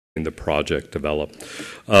the project developed.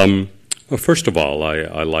 Well, first of all,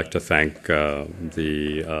 I'd like to thank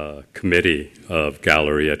the committee of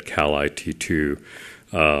Gallery at Cal IT2,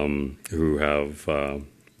 who have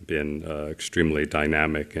been extremely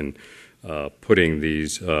dynamic in putting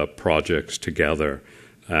these projects together.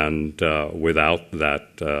 And without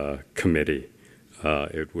that committee,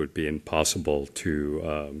 it would be impossible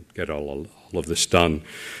to get all of this done.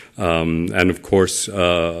 And of course,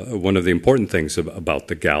 one of the important things about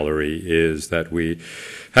the gallery is that we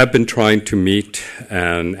have been trying to meet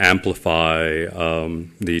and amplify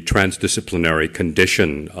the transdisciplinary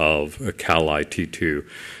condition of Cal IT2.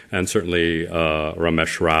 And certainly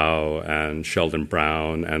Ramesh Rao and Sheldon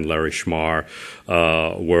Brown and Larry Schmar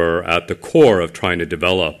were at the core of trying to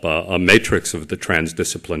develop a matrix of the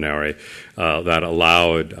transdisciplinary that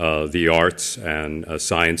allowed the arts and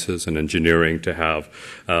sciences and engineering to have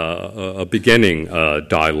a beginning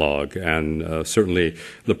dialogue. And certainly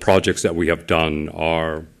the projects that we have done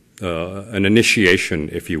are an initiation,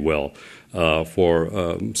 if you will,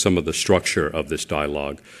 for some of the structure of this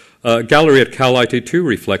dialogue. Gallery at Cal IT2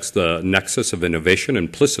 reflects the nexus of innovation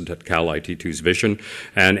implicit at Cal IT2's vision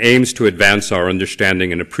and aims to advance our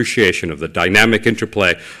understanding and appreciation of the dynamic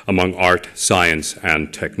interplay among art, science,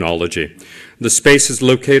 and technology. The space is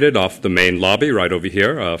located off the main lobby right over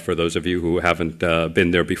here, for those of you who haven't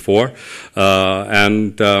been there before.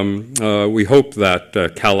 And we hope that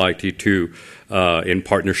Cal IT2, in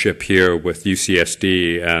partnership here with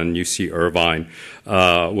UCSD and UC Irvine,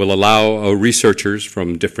 will allow researchers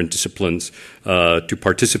from different disciplines to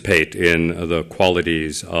participate in the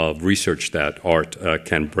qualities of research that art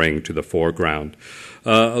can bring to the foreground.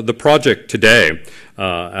 The project today,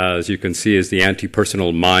 as you can see, is the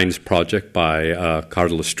Anti-Personal Minds project by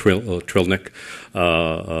Carlos Trilnick,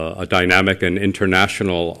 a dynamic and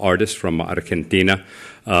international artist from Argentina.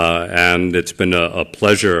 And it's been a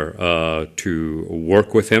pleasure to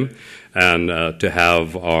work with him and to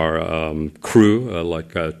have our crew, like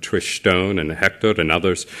Trish Stone and Hector and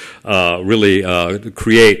others, really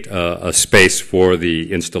create a space for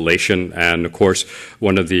the installation. And, of course,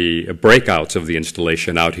 one of the breakouts of the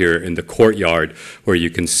installation out here in the courtyard, where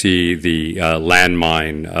you can see the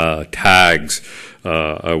landmine tags.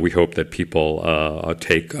 We hope that people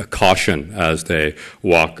take caution as they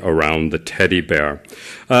walk around the teddy bear.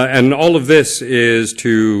 And all of this is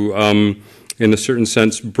to, in a certain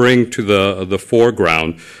sense, bring to the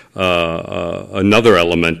foreground another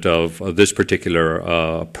element of this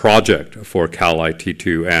particular project for Cal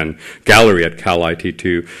IT2 and Gallery at Cal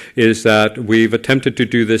IT2 is that we've attempted to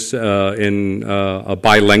do this in a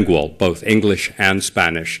bilingual, both English and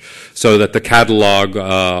Spanish, so that the catalog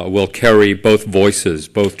will carry both voices,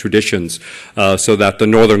 both traditions, so that the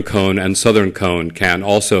Northern Cone and Southern Cone can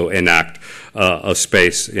also enact a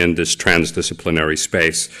space in this transdisciplinary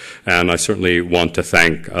space. And I certainly want to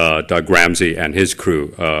thank Doug Ramsey and his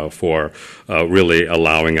crew for really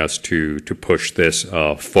allowing us to push this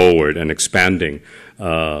forward and expanding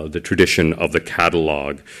the tradition of the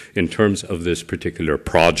catalog in terms of this particular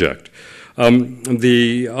project.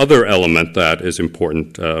 The other element that is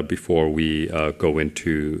important before we go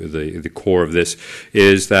into the core of this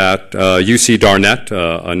is that UC Darnett,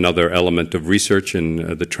 another element of research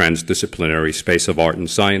in the transdisciplinary space of art and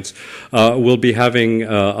science, will be having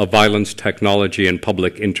a violence, technology, and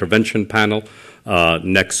public intervention panel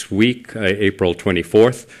next week, April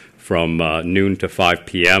 24th. From noon to 5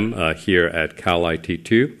 p.m. Here at Cal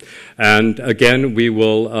IT2. And again, we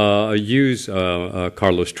will use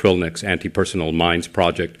Carlos Trilnick's Anti-Personal Minds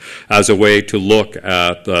project as a way to look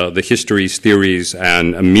at the histories, theories,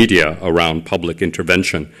 and media around public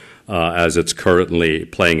intervention as it's currently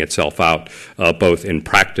playing itself out, both in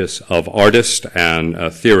practice of artists and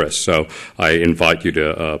theorists. So I invite you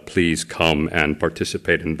to please come and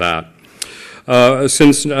participate in that.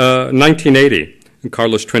 Since 1980,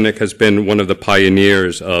 Carlos Trilnick has been one of the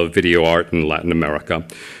pioneers of video art in Latin America.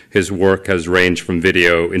 His work has ranged from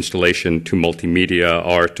video installation to multimedia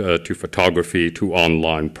art to photography to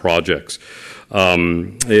online projects.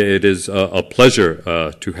 It is a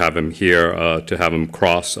pleasure to have him here, to have him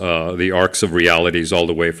cross the arcs of realities all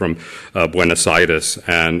the way from Buenos Aires,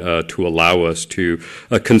 and to allow us to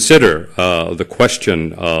consider the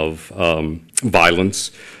question of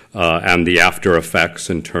violence, and the after effects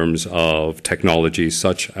in terms of technologies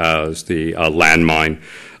such as the landmine,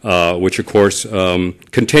 which of course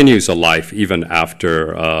continues a life even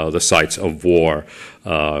after the sites of war,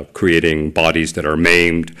 creating bodies that are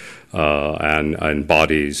maimed and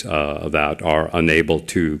bodies that are unable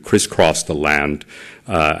to crisscross the land,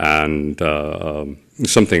 and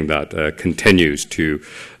something that continues to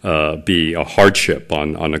be a hardship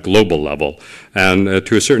on a global level, and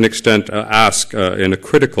to a certain extent ask in a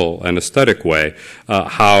critical and aesthetic way,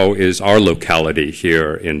 how is our locality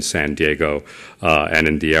here in San Diego and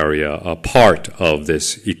in the area a part of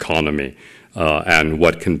this economy, and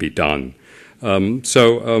what can be done.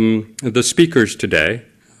 So the speakers today,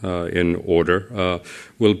 in order,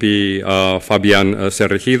 will be Fabian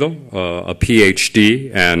Cereijido, a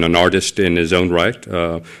Ph.D. and an artist in his own right,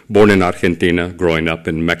 born in Argentina, growing up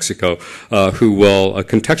in Mexico, who will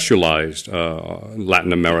contextualize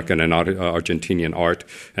Latin American and Argentinian art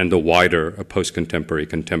and the wider post-contemporary,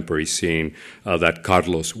 contemporary scene that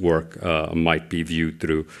Carlos' work might be viewed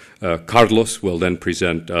through. Carlos will then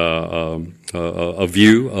present a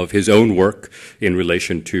view of his own work in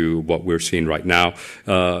relation to what we're seeing right now.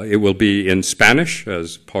 It will be in Spanish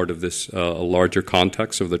as part of this larger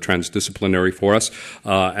context of the transdisciplinary for us,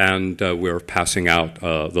 and we're passing out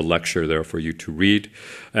the lecture there for you to read.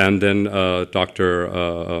 And then Bill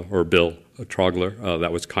Trogler,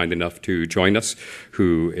 that was kind enough to join us,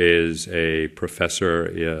 who is a professor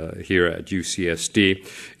here at UCSD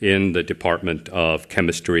in the Department of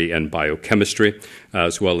Chemistry and Biochemistry,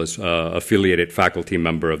 as well as affiliated faculty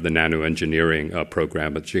member of the nanoengineering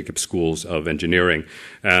program at Jacobs Schools of Engineering.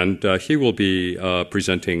 And he will be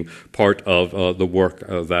presenting part of the work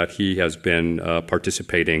that he has been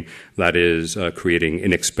participating, that is creating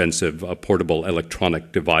inexpensive portable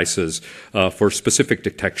electronic devices for specific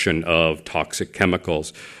detection of toxic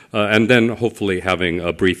chemicals. And then hopefully having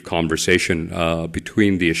a brief conversation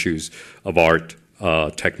between the issues of art,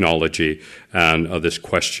 technology, and this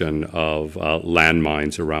question of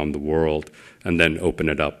landmines around the world, and then open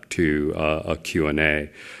it up to a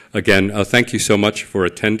Q&A. Again, thank you so much for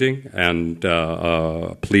attending, and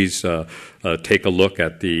please take a look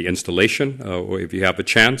at the installation, or if you have a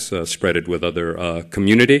chance, spread it with other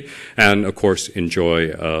community, and of course enjoy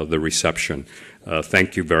the reception.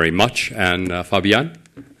 Thank you very much, and Fabian,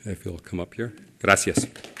 if you'll come up here. Gracias.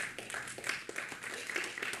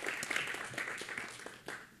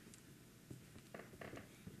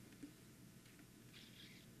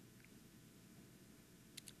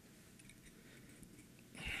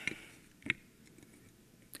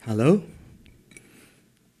 Hello.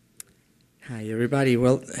 Hi, everybody.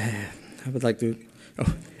 Well, I would like to.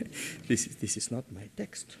 Oh, this is not my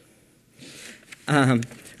text.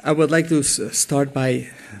 I would like to start by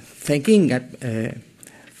thanking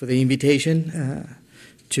for the invitation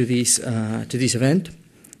to this event.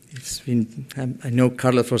 It's been I know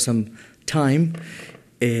Carlos for some time,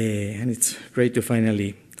 and it's great to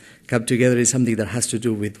finally come together in something that has to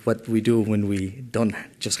do with what we do when we don't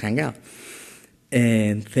just hang out.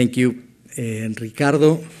 And thank you,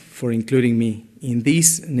 Ricardo, for including me in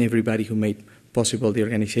this, and everybody who made possible the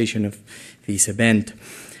organization of this event.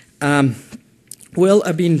 Well,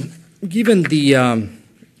 I've been given the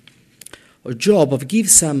job of give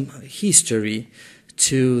some history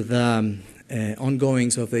to the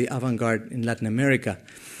ongoings of the avant-garde in Latin America.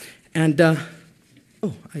 And, I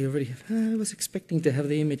already have, I was expecting to have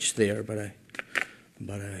the image there, but I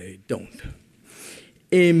don't.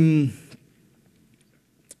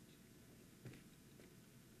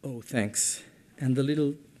 Oh, thanks. And the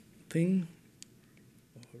little thing?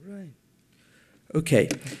 All right. Okay.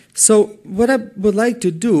 So what I would like to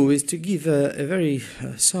do is to give a very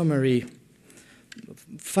summary,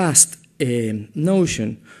 fast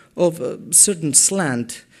notion of a certain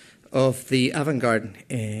slant of the avant-garde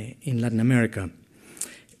in Latin America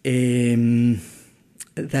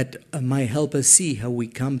that might help us see how we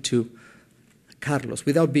come to Carlos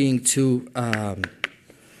without being too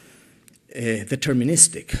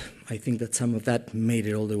deterministic. I think that some of that made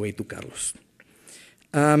it all the way to Carlos.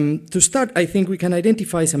 To start, I think we can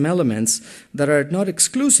identify some elements that are not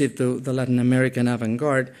exclusive to the Latin American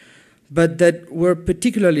avant-garde, but that were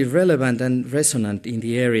particularly relevant and resonant in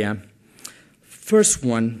the area. First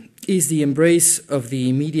one is the embrace of the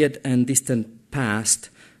immediate and distant past,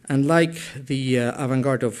 unlike the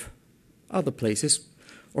avant-garde of other places,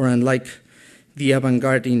 or unlike the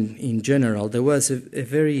avant-garde in general. There was a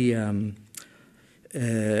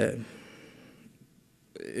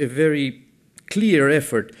very clear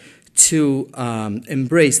effort to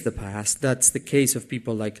embrace the past. That's the case of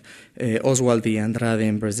people like Oswald de Andrade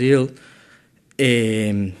in Brazil,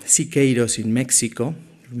 Siqueiros in Mexico,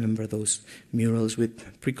 remember those murals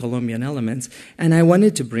with pre-Columbian elements. And I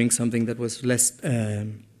wanted to bring something that was less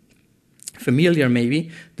familiar, maybe,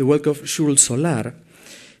 the work of Jules Solar,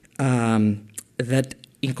 that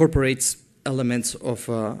incorporates elements of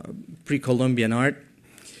pre-Columbian art,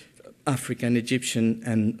 African, Egyptian,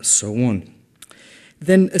 and so on.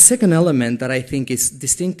 Then a second element that I think is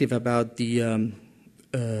distinctive about the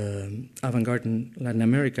avant-garde in Latin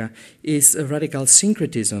America is a radical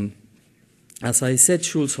syncretism. As I said,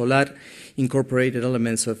 Jules Solar incorporated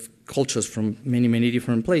elements of cultures from many, many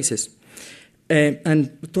different places.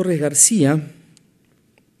 And Torres Garcia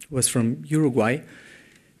was from Uruguay.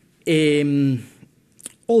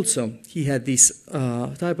 Also, he had this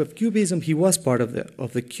type of cubism. He was part of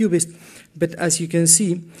the Cubist, but as you can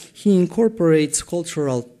see, he incorporates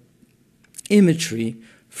cultural imagery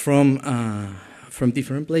from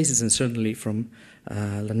different places, and certainly from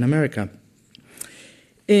Latin America.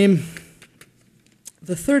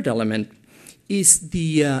 The third element is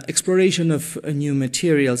the exploration of new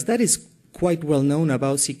materials. That is quite well known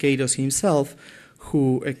about Siqueiros himself,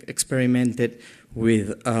 who experimented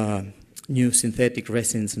with new synthetic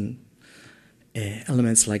resins and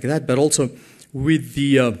elements like that, but also with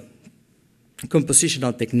the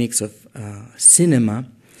compositional techniques of cinema.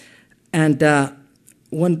 And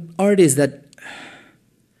one artist that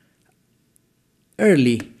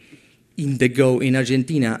early in the go in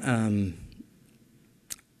Argentina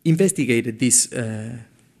investigated these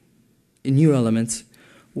new elements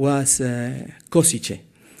was Košice,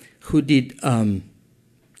 who did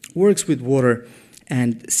works with water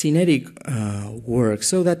and cinetic work,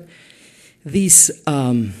 so that this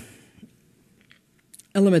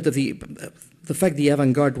element of the fact the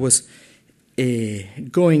avant-garde was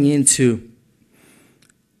going into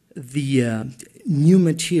the new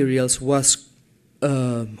materials was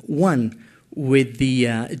one with the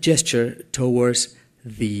gesture towards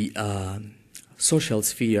the social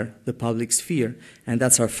sphere, the public sphere, and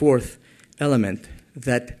that's our fourth element.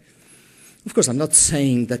 That, of course, I'm not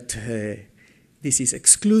saying that this is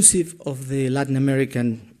exclusive of the Latin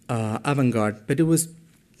American avant-garde, but it was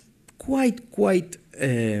quite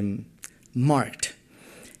marked.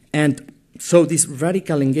 And so this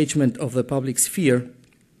radical engagement of the public sphere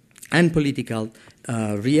and political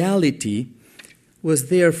reality was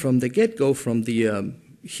there from the get-go, from the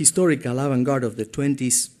historical avant-garde of the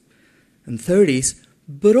 20s and 30s,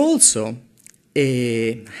 but also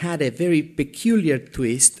had a very peculiar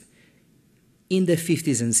twist in the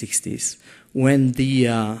 50s and 60s, when the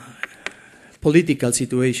political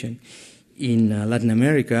situation in Latin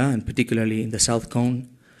America, and particularly in the South Cone,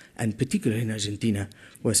 and particularly in Argentina,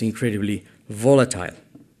 was incredibly volatile.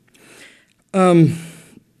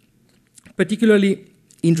 Particularly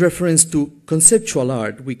in reference to conceptual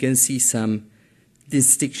art, we can see some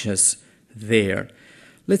distinctions there.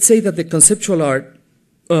 Let's say that the conceptual art,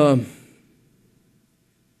 in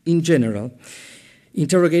general,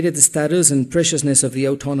 interrogated the status and preciousness of the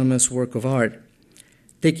autonomous work of art,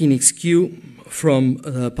 taking its cue from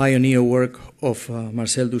the pioneer work of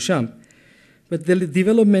Marcel Duchamp. But the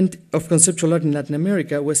development of conceptual art in Latin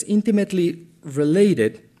America was intimately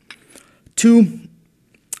related to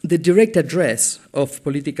the direct address of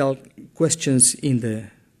political questions in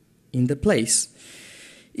the place.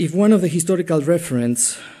 If one of the historical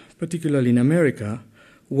referents, particularly in America,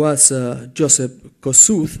 was Joseph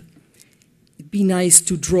Kosuth, it'd be nice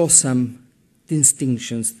to draw some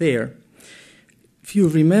distinctions there. If you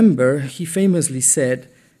remember, he famously said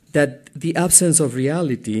that the absence of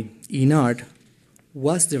reality in art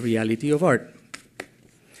was the reality of art.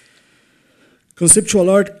 Conceptual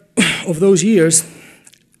art of those years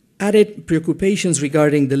added preoccupations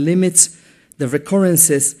regarding the limits, the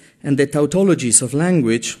recurrences, and the tautologies of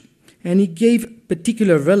language, and it gave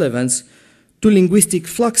particular relevance to linguistic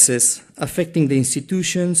fluxes affecting the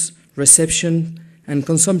institutions, reception, and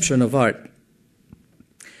consumption of art.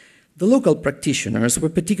 The local practitioners were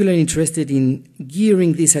particularly interested in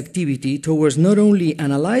gearing this activity towards not only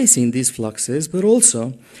analyzing these fluxes, but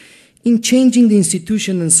also in changing the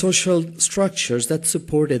institution and social structures that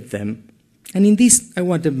supported them. And in this, I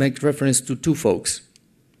want to make reference to two folks.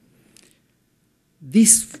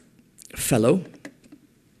 This fellow,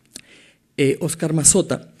 Oscar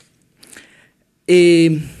Mazota,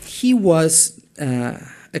 he was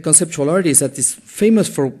a conceptual artist that is famous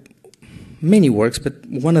for many works, but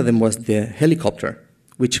one of them was the helicopter,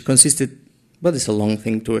 which consisted, well, it's a long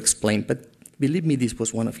thing to explain, but believe me, this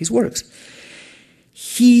was one of his works.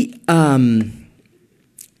 He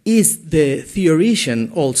is the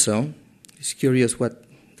theoretician also. It's curious what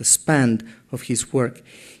the span of his work.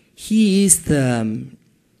 He is the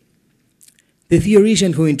the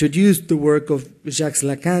theoretician who introduced the work of Jacques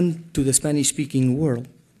Lacan to the Spanish-speaking world.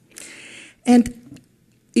 And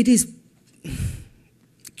it is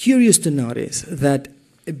curious to notice that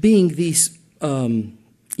being this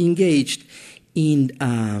engaged in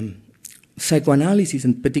psychoanalysis,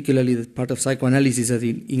 and particularly the part of psychoanalysis that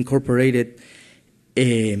incorporated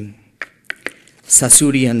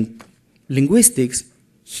Saussurean linguistics,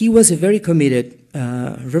 he was a very committed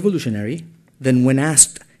revolutionary. Then when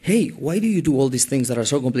asked, hey, why do you do all these things that are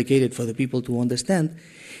so complicated for the people to understand?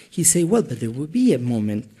 He said, well, but there will be a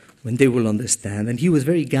moment when they will understand. And he was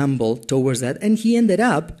very gamble towards that. And he ended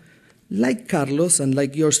up, like Carlos and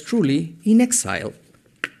like yours truly, in exile.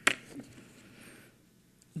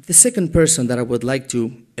 The second person that I would like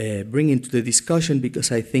to bring into the discussion,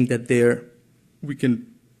 because I think that there we can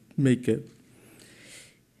make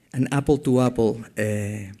an apple-to-apple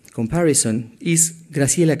comparison, is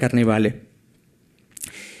Graciela Carnevale.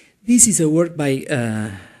 This is a work by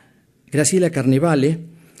Graciela Carnevale,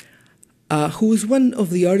 who is one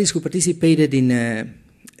of the artists who participated in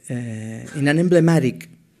an emblematic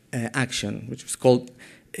action, which was called,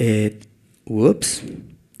 whoops,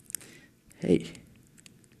 hey,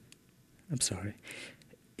 I'm sorry,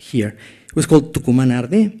 here. It was called Tucumán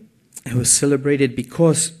Arde. It was celebrated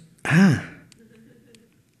because,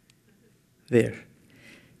 there.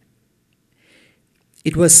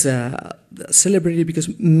 It was celebrated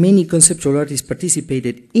because many conceptual artists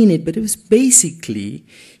participated in it, but it was basically,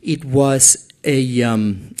 it was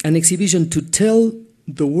an exhibition to tell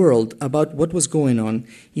the world about what was going on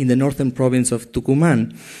in the northern province of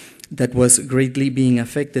Tucumán that was greatly being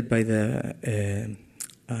affected by the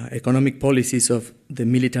economic policies of the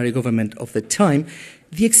military government of the time.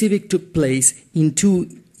 The exhibit took place in 2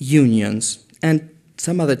 unions, and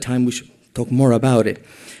some other time we should talk more about it.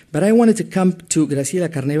 But I wanted to come to Graciela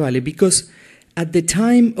Carnevale because at the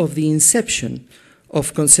time of the inception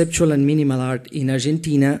of conceptual and minimal art in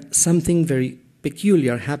Argentina, something very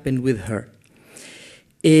peculiar happened with her.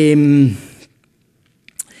 In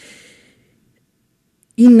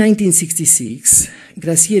 1966,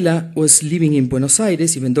 Graciela was living in Buenos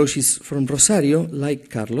Aires, even though she's from Rosario, like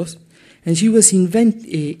Carlos, and she was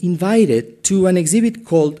invited to an exhibit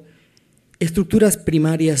called Estructuras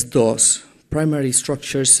Primarias 2, Primary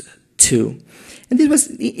Structures 2. And this was,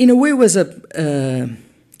 in a way, was a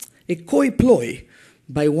coy ploy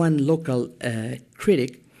by one local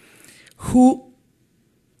critic who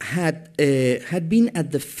had been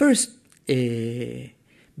at the first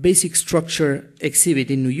basic structure exhibit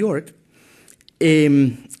in New York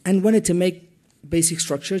and wanted to make basic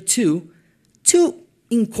structure 2 to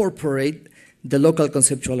incorporate the local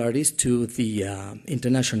conceptual artists to the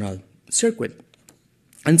international circuit.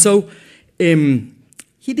 And so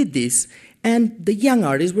he did this, and the young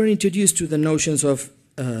artists were introduced to the notions of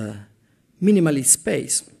minimalist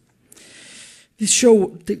space. This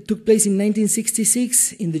show took place in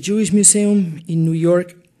 1966 in the Jewish Museum in New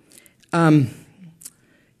York. And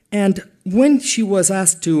when she was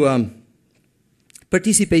asked to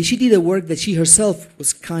participate, she did a work that she herself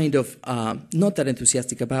was kind of not that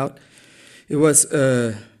enthusiastic about. It was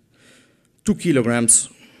 2 kilograms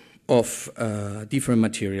of different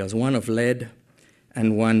materials, one of lead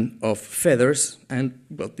and one of feathers, and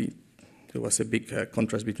well, there was a big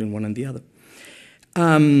contrast between one and the other.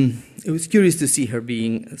 It was curious to see her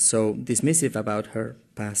being so dismissive about her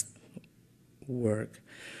past work.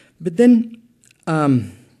 But then,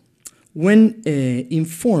 when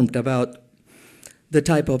informed about the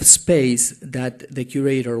type of space that the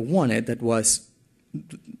curator wanted, that was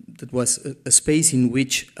a space in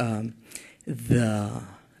which the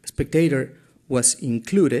spectator was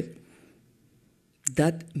included,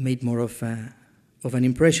 that made more of an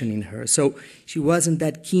impression in her. So she wasn't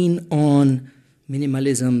that keen on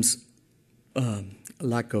minimalism's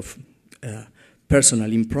lack of personal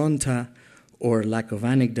impronta or lack of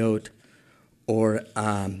anecdote, or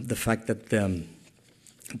the fact that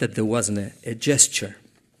there wasn't a gesture.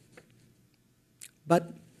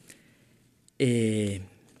 But she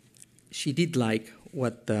did like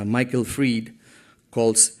what Michael Fried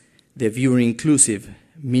calls the viewer-inclusive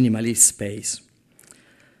minimalist space.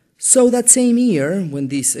 So that same year, when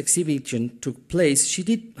this exhibition took place, she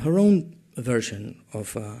did her own version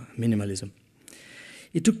of minimalism.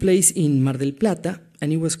 It took place in Mar del Plata,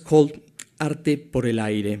 and it was called Arte por el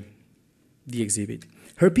Aire, the exhibit.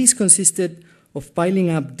 Her piece consisted of piling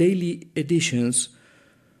up daily editions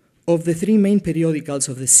of the 3 main periodicals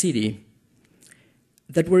of the city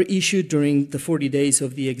that were issued during the 40 days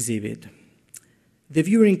of the exhibit. The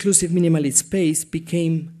viewer-inclusive minimalist space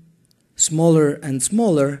became smaller and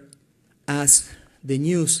smaller as the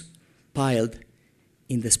news piled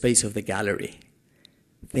in the space of the gallery.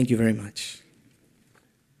 Thank you very much.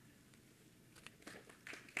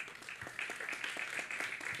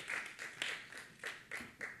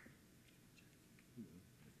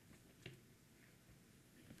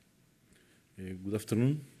 Good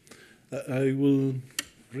afternoon. I will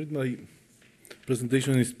read my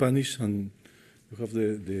presentation in Spanish, and you have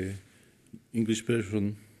the English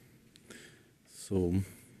version. So,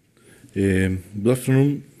 good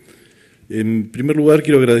afternoon. En primer lugar,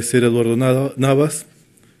 quiero agradecer a Eduardo Navas,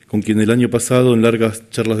 con quien el año pasado, en largas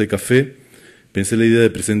charlas de café, pensé la idea de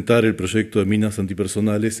presentar el proyecto de minas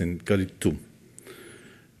antipersonales en Cali 2.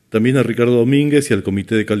 También a Ricardo Domínguez y al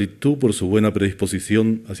comité de Cali 2 por su buena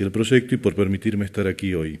predisposición hacia el proyecto y por permitirme estar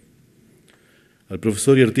aquí hoy. Al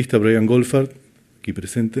profesor y artista Brian Goldfarb, aquí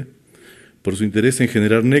presente, por su interés en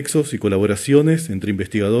generar nexos y colaboraciones entre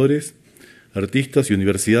investigadores, artistas y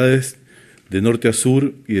universidades de norte a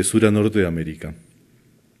sur y de sur a norte de América.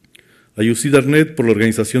 A UC Darnet por la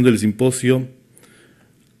organización del simposio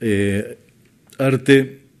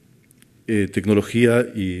Arte, Tecnología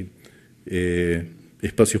y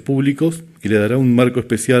Espacios Públicos, que le dará un marco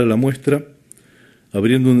especial a la muestra,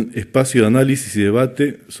 abriendo un espacio de análisis y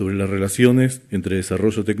debate sobre las relaciones entre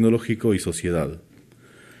desarrollo tecnológico y sociedad.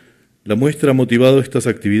 La muestra ha motivado estas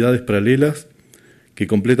actividades paralelas que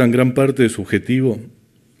completan gran parte de su objetivo.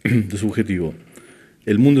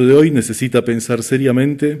 El mundo de hoy necesita pensar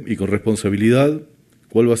seriamente y con responsabilidad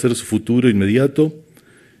cuál va a ser su futuro inmediato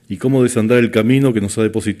y cómo desandar el camino que nos ha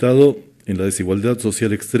depositado en la desigualdad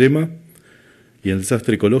social extrema y en el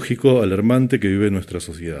desastre ecológico alarmante que vive nuestra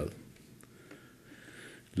sociedad.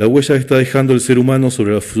 La huella que está dejando el ser humano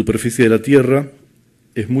sobre la superficie de la Tierra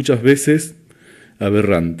es muchas veces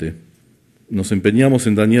aberrante. Nos empeñamos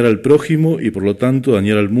en dañar al prójimo y por lo tanto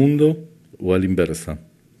dañar al mundo o a la inversa.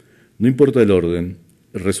 No importa el orden,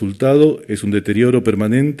 el resultado es un deterioro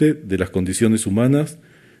permanente de las condiciones humanas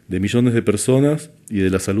de millones de personas y de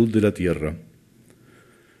la salud de la Tierra.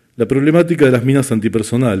 La problemática de las minas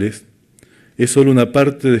antipersonales es solo una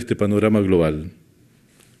parte de este panorama global.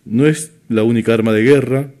 No es la única arma de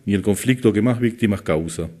guerra ni el conflicto que más víctimas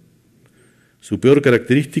causa. Su peor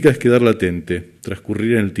característica es quedar latente,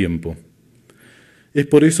 transcurrir en el tiempo. Es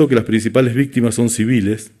por eso que las principales víctimas son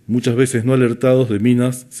civiles, muchas veces no alertados de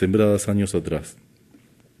minas sembradas años atrás.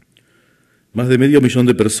 Más de 500.000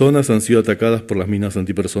 de personas han sido atacadas por las minas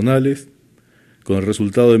antipersonales, con el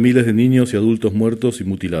resultado de miles de niños y adultos muertos y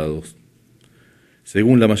mutilados.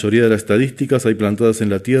 Según la mayoría de las estadísticas, hay plantadas en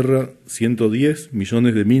la Tierra 110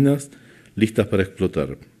 millones de minas listas para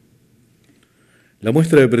explotar. La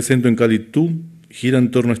muestra que presento en Cali 2 gira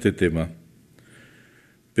en torno a este tema,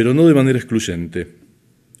 pero no de manera excluyente.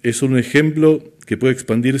 Es un ejemplo que puede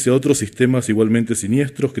expandirse a otros sistemas igualmente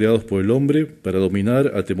siniestros creados por el hombre para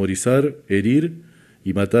dominar, atemorizar, herir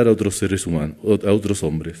y matar a otros seres humanos, a otros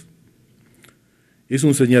hombres. Es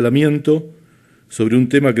un señalamiento sobre un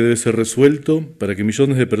tema que debe ser resuelto para que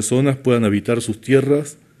millones de personas puedan habitar sus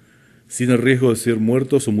tierras sin el riesgo de ser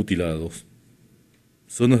muertos o mutilados.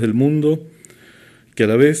 Zonas del mundo que a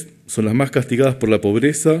la vez son las más castigadas por la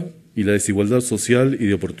pobreza y la desigualdad social y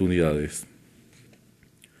de oportunidades.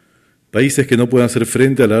 Países que no puedan hacer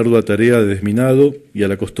frente a la ardua tarea de desminado y a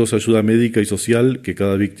la costosa ayuda médica y social que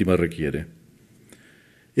cada víctima requiere.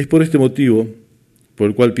 Es por este motivo por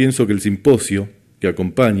el cual pienso que el simposio, que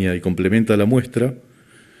acompaña y complementa la muestra,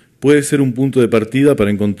 puede ser un punto de partida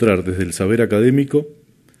para encontrar desde el saber académico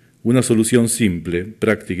una solución simple,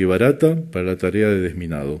 práctica y barata para la tarea de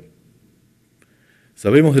desminado.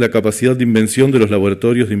 Sabemos de la capacidad de invención de los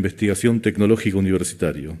laboratorios de investigación tecnológica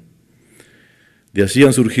universitario. De allí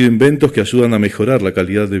han surgido inventos que ayudan a mejorar la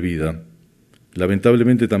calidad de vida.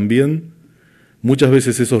 Lamentablemente también, muchas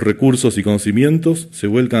veces esos recursos y conocimientos se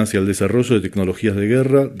vuelcan hacia el desarrollo de tecnologías de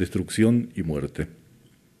guerra, destrucción y muerte.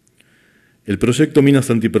 El proyecto Minas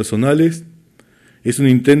Antipersonales es un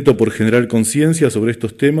intento por generar conciencia sobre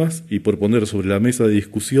estos temas y por poner sobre la mesa de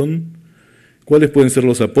discusión cuáles pueden ser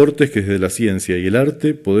los aportes que desde la ciencia y el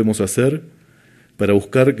arte podemos hacer para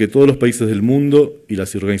buscar que todos los países del mundo y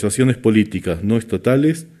las organizaciones políticas no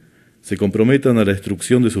estatales se comprometan a la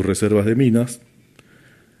destrucción de sus reservas de minas,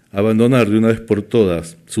 abandonar de una vez por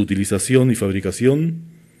todas su utilización y fabricación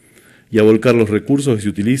y a volcar los recursos que se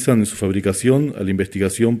utilizan en su fabricación a la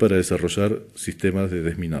investigación para desarrollar sistemas de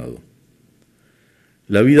desminado.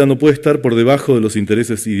 La vida no puede estar por debajo de los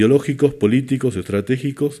intereses ideológicos, políticos,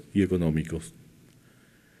 estratégicos y económicos.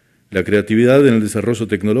 La creatividad en el desarrollo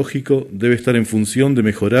tecnológico debe estar en función de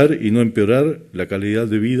mejorar y no empeorar la calidad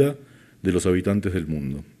de vida de los habitantes del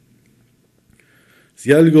mundo.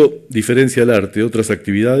 Si algo diferencia al arte de otras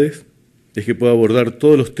actividades, es que puede abordar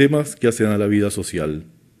todos los temas que hacen a la vida social.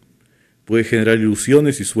 Puede generar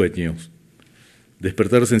ilusiones y sueños,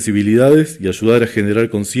 despertar sensibilidades y ayudar a generar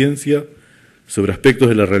conciencia sobre aspectos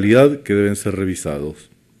de la realidad que deben ser revisados.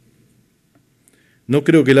 No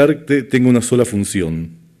creo que el arte tenga una sola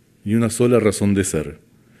función, ni una sola razón de ser.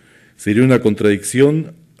 Sería una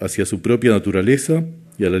contradicción hacia su propia naturaleza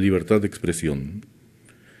y a la libertad de expresión.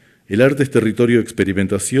 El arte es territorio de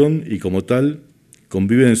experimentación y, como tal,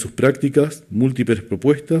 conviven en sus prácticas múltiples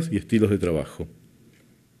propuestas y estilos de trabajo.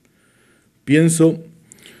 Pienso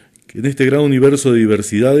que en este gran universo de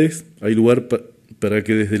diversidades hay lugar para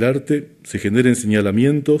que desde el arte se generen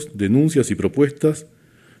señalamientos, denuncias y propuestas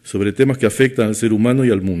sobre temas que afectan al ser humano y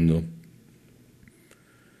al mundo.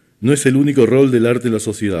 No es el único rol del arte en la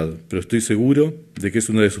sociedad, pero estoy seguro de que es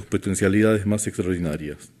una de sus potencialidades más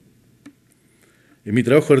extraordinarias. En mi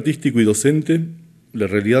trabajo artístico y docente, la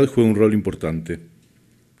realidad juega un rol importante,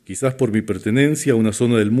 quizás por mi pertenencia a una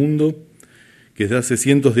zona del mundo que desde hace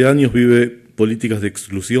cientos de años vive políticas de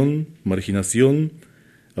exclusión, marginación,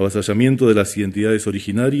 avasallamiento de las identidades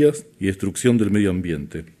originarias y destrucción del medio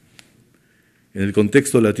ambiente. En el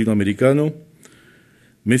contexto latinoamericano,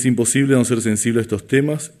 me es imposible no ser sensible a estos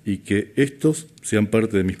temas y que estos sean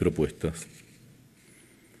parte de mis propuestas.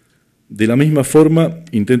 De la misma forma,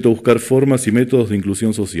 intento buscar formas y métodos de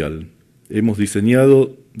inclusión social. Hemos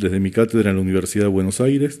diseñado, desde mi cátedra en la Universidad de Buenos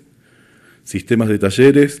Aires, sistemas de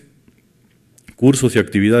talleres, cursos y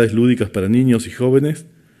actividades lúdicas para niños y jóvenes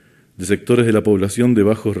de sectores de la población de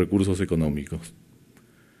bajos recursos económicos.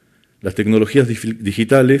 Las tecnologías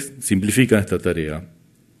digitales simplifican esta tarea.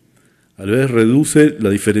 A la vez reduce la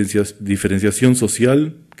diferenciación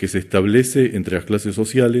social que se establece entre las clases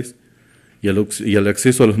sociales y al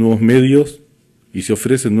acceso a los nuevos medios y se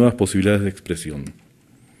ofrecen nuevas posibilidades de expresión.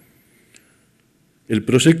 El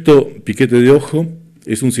proyecto Piquete de Ojo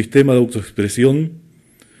es un sistema de autoexpresión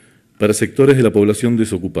para sectores de la población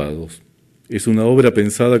desocupados. Es una obra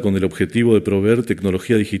pensada con el objetivo de proveer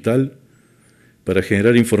tecnología digital para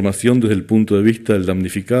generar información desde el punto de vista del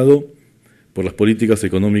damnificado por las políticas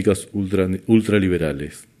económicas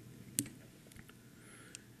ultraliberales.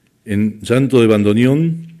 En Llanto de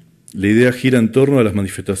Bandoneón, la idea gira en torno a las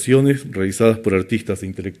manifestaciones realizadas por artistas e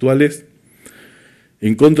intelectuales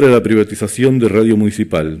en contra de la privatización de Radio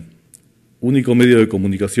Municipal, único medio de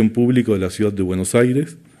comunicación público de la ciudad de Buenos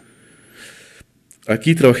Aires.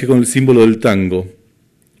 Aquí trabajé con el símbolo del tango,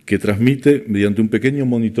 que transmite mediante un pequeño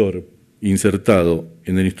monitor insertado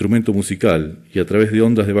en el instrumento musical y a través de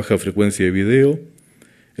ondas de baja frecuencia de video,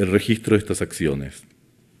 el registro de estas acciones.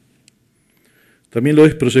 También lo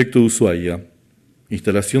es Proyecto de Ushuaia,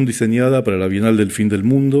 instalación diseñada para la Bienal del Fin del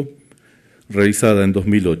Mundo, realizada en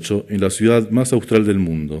 2008 en la ciudad más austral del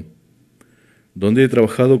mundo, donde he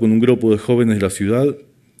trabajado con un grupo de jóvenes de la ciudad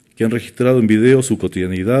que han registrado en video su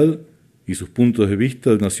cotidianidad y sus puntos de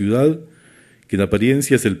vista de una ciudad que en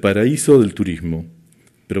apariencia es el paraíso del turismo,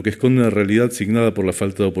 pero que esconde una realidad signada por la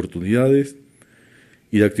falta de oportunidades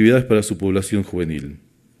y de actividades para su población juvenil,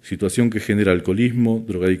 situación que genera alcoholismo,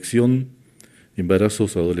 drogadicción,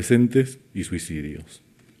 embarazos adolescentes y suicidios.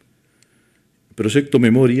 Proyecto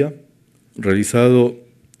Memoria, realizado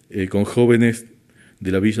con jóvenes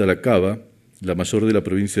de la Villa La Cava, la mayor de la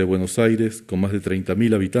provincia de Buenos Aires, con más de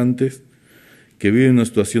 30.000 habitantes, que viven en una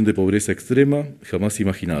situación de pobreza extrema jamás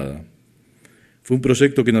imaginada. Fue un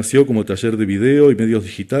proyecto que nació como taller de video y medios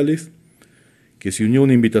digitales, que se unió a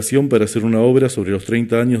una invitación para hacer una obra sobre los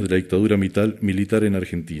 30 años de la dictadura militar en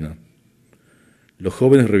Argentina. Los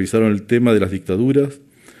jóvenes revisaron el tema de las dictaduras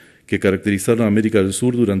que caracterizaron a América del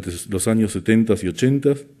Sur durante los años 70 y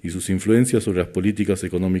 80 y sus influencias sobre las políticas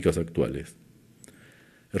económicas actuales.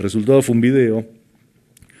 El resultado fue un video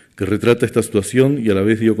que retrata esta situación y a la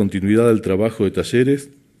vez dio continuidad al trabajo de talleres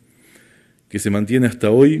que se mantiene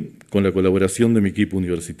hasta hoy con la colaboración de mi equipo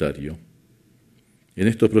universitario. En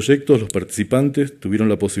estos proyectos los participantes tuvieron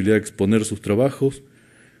la posibilidad de exponer sus trabajos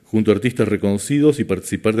junto a artistas reconocidos y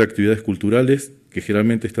participar de actividades culturales que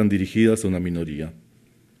generalmente están dirigidas a una minoría.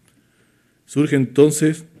 Surge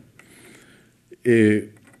entonces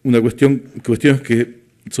cuestiones que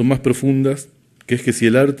son más profundas, que es que si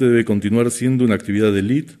el arte debe continuar siendo una actividad de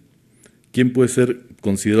élite, ¿quién puede ser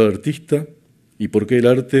considerado artista y por qué el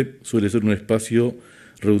arte suele ser un espacio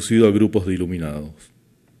reducido a grupos de iluminados?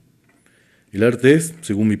 El arte es,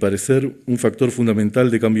 según mi parecer, un factor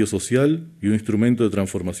fundamental de cambio social y un instrumento de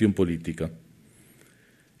transformación política.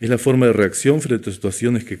 Es la forma de reacción frente a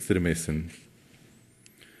situaciones que estremecen.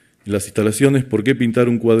 En las instalaciones ¿Por qué pintar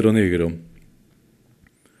un cuadro negro?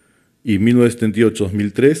 Y en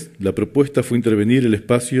 1978-2003 la propuesta fue intervenir el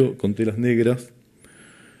espacio con telas negras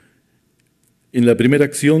En la primera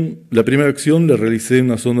acción la realicé en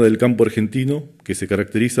una zona del campo argentino que se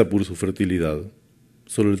caracteriza por su fertilidad.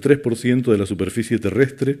 Solo el 3% de la superficie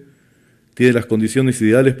terrestre tiene las condiciones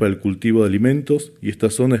ideales para el cultivo de alimentos y esta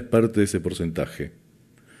zona es parte de ese porcentaje.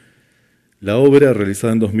 La obra,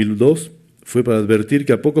 realizada en 2002, fue para advertir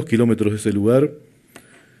que a pocos kilómetros de ese lugar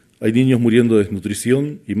hay niños muriendo de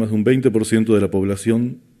desnutrición y más de un 20% de la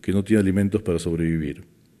población que no tiene alimentos para sobrevivir.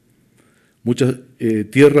 Muchas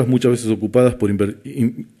tierras muchas veces ocupadas por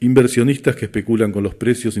inversionistas que especulan con los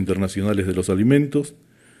precios internacionales de los alimentos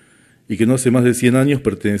y que no hace más de 100 años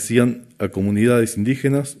pertenecían a comunidades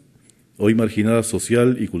indígenas hoy marginadas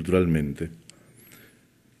social y culturalmente.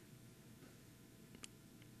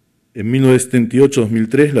 En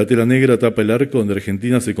 1978-2003, la tela negra tapa el arco donde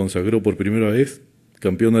Argentina se consagró por primera vez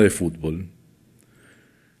campeona de fútbol.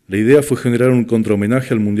 La idea fue generar un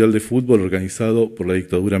contrahomenaje al Mundial de Fútbol organizado por la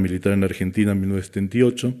dictadura militar en Argentina en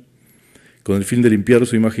 1978, con el fin de limpiar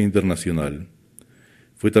su imagen internacional.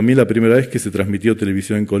 Fue también la primera vez que se transmitió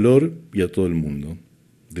televisión en color y a todo el mundo,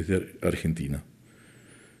 desde Argentina.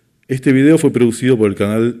 Este video fue producido por el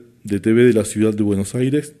canal de TV de la ciudad de Buenos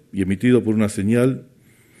Aires y emitido por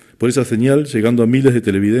esa señal, llegando a miles de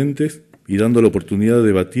televidentes y dando la oportunidad de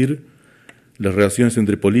debatir las relaciones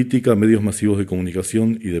entre política, medios masivos de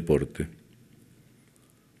comunicación y deporte.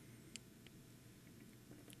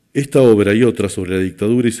 Esta obra y otras sobre la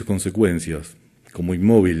dictadura y sus consecuencias, como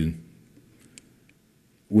Inmóvil,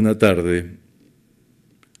 Una tarde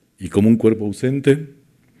y Como un cuerpo ausente,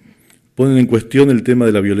 ponen en cuestión el tema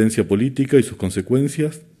de la violencia política y sus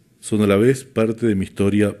consecuencias, son a la vez parte de mi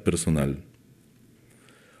historia personal.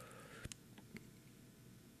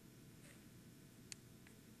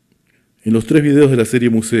 En los 3 videos de la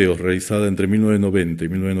serie Museos, realizada entre 1990 y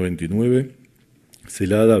 1999,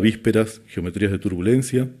 Celada, Vísperas, Geometrías de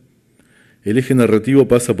Turbulencia, el eje narrativo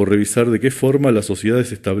pasa por revisar de qué forma las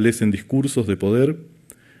sociedades establecen discursos de poder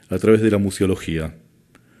a través de la museología.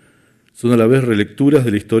 Son a la vez relecturas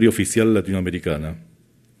de la historia oficial latinoamericana.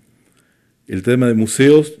 El tema de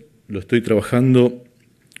museos lo estoy trabajando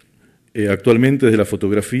actualmente desde la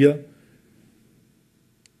fotografía.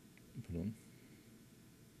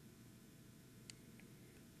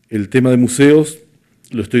 El tema de museos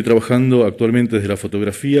lo estoy trabajando actualmente desde la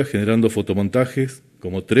fotografía, generando fotomontajes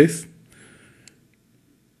como 3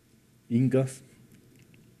 incas,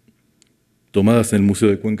 tomadas en el Museo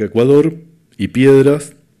de Cuenca, Ecuador, y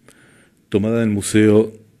piedras tomadas en el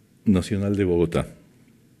Museo Nacional de Bogotá.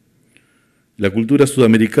 La cultura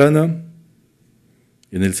sudamericana,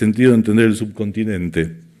 en el sentido de entender el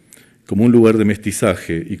subcontinente como un lugar de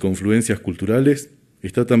mestizaje y confluencias culturales,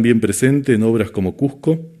 está también presente en obras como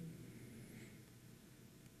Cusco,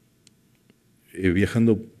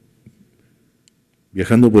 viajando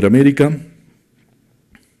por América,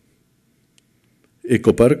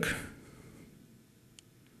 Ecopark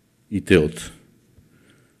y Teot.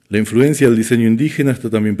 La influencia del diseño indígena está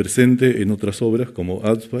también presente en otras obras como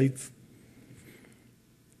Auschwitz,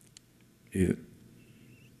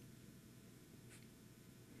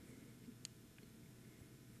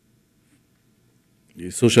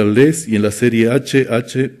 Social Less y en la serie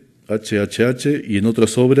HHHH y en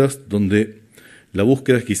otras obras donde la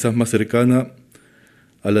búsqueda es quizás más cercana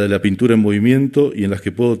a la de la pintura en movimiento y en las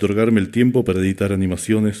que puedo otorgarme el tiempo para editar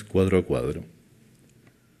animaciones cuadro a cuadro.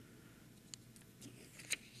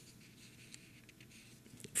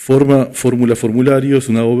 Formulario es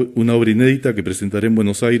una obra inédita que presentaré en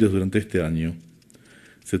Buenos Aires durante este año.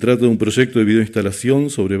 Se trata de un proyecto de videoinstalación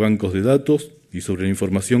sobre bancos de datos y sobre la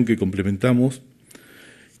información que complementamos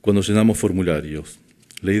cuando llenamos formularios.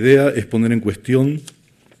 La idea es poner en cuestión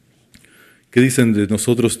qué dicen de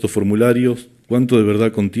nosotros estos formularios, cuánto de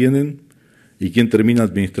verdad contienen y quién termina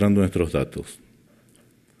administrando nuestros datos.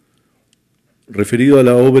 Referido a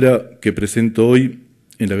la obra que presento hoy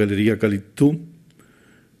en la Galería Calitú,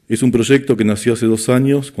 es un proyecto que nació hace 2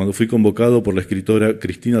 años cuando fui convocado por la escritora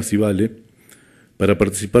Cristina Civale para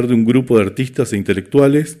participar de un grupo de artistas e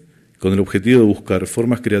intelectuales con el objetivo de buscar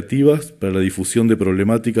formas creativas para la difusión de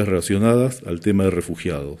problemáticas relacionadas al tema de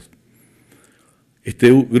refugiados.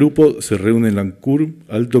 Este grupo se reúne en Lancur,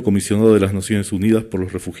 Alto Comisionado de las Naciones Unidas por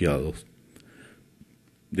los Refugiados.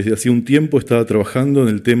 Desde hacía un tiempo estaba trabajando en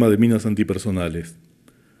el tema de minas antipersonales.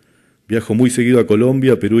 Viajo muy seguido a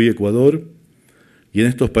Colombia, Perú y Ecuador, y en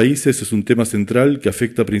estos países es un tema central que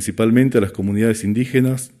afecta principalmente a las comunidades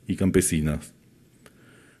indígenas y campesinas.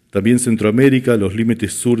 También Centroamérica, los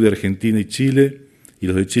límites sur de Argentina y Chile, y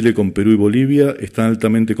los de Chile con Perú y Bolivia, están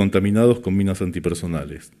altamente contaminados con minas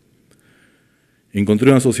antipersonales. Encontré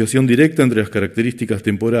una asociación directa entre las características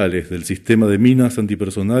temporales del sistema de minas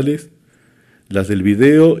antipersonales, las del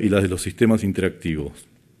video y las de los sistemas interactivos.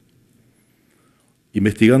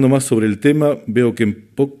 Investigando más sobre el tema, veo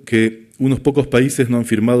que unos pocos países no han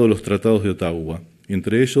firmado los tratados de Ottawa,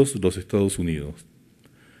 entre ellos los Estados Unidos.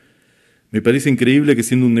 Me parece increíble que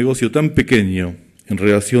siendo un negocio tan pequeño en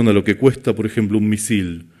relación a lo que cuesta, por ejemplo, un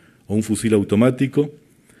misil o un fusil automático,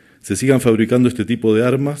 se sigan fabricando este tipo de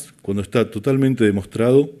armas cuando está totalmente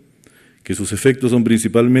demostrado que sus efectos son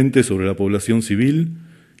principalmente sobre la población civil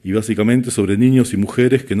y básicamente sobre niños y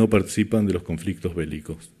mujeres que no participan de los conflictos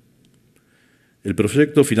bélicos. El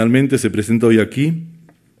proyecto finalmente se presenta hoy aquí,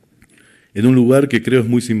 en un lugar que creo es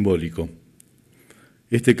muy simbólico.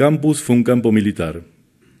 Este campus fue un campo militar,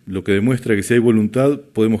 lo que demuestra que si hay voluntad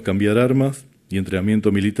podemos cambiar armas y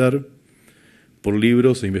entrenamiento militar por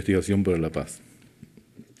libros e investigación para la paz.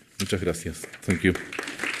 Muchas gracias. Thank you.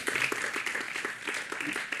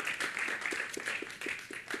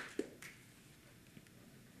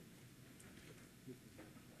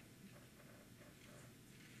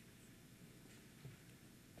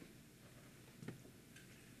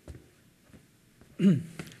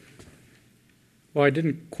 Well, I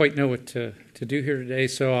didn't quite know what to do here today,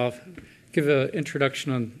 so I'll give an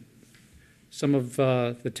introduction on some of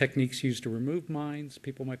the techniques used to remove mines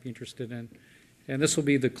people might be interested in. And this will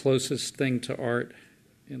be the closest thing to art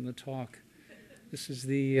in the talk. This is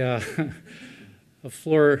the a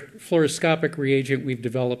fluoroscopic reagent we've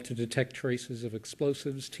developed to detect traces of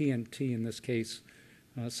explosives, TNT in this case.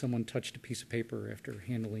 Someone touched a piece of paper after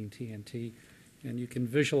handling TNT, and you can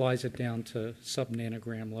visualize it down to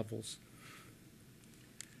sub-nanogram levels.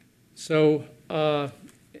 So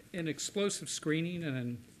in explosive screening and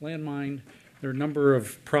in landmine, there are a number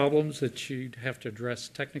of problems that you'd have to address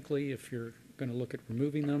technically if you're going to look at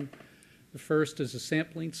removing them. The first is a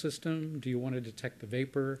sampling system. Do you want to detect the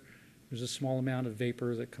vapor? There's a small amount of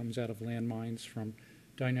vapor that comes out of landmines from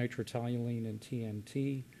dinitrotoluene and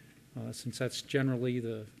TNT, since that's generally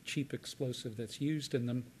the cheap explosive that's used in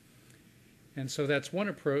them. And so that's one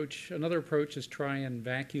approach. Another approach is try and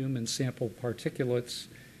vacuum and sample particulates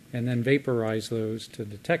and then vaporize those to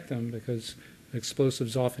detect them, because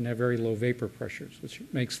explosives often have very low vapor pressures, which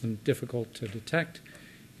makes them difficult to detect.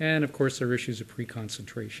 And of course, there are issues of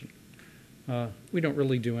pre-concentration. We don't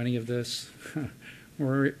really do any of this.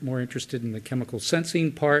 We're more interested in the chemical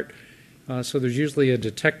sensing part. So there's usually a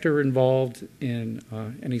detector involved in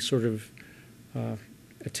any sort of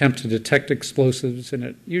attempt to detect explosives, and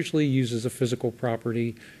it usually uses a physical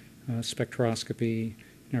property, spectroscopy.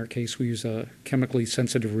 In our case, we use a chemically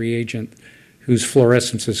sensitive reagent whose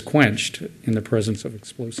fluorescence is quenched in the presence of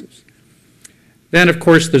explosives. Then, of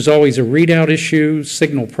course, there's always a readout issue,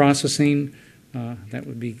 signal processing. That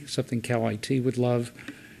would be something Cal IT would love.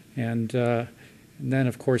 And then,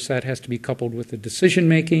 of course, that has to be coupled with the decision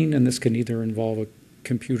making, and this can either involve a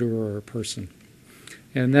computer or a person.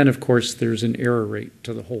 And then, of course, there's an error rate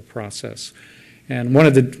to the whole process. And one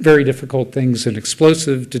of the very difficult things in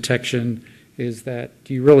explosive detection is that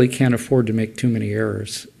you really can't afford to make too many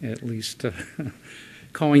errors, at least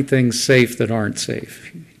calling things safe that aren't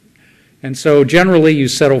safe. And so generally you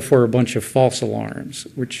settle for a bunch of false alarms,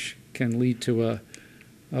 which can lead to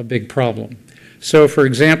a big problem. So for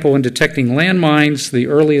example, in detecting landmines, the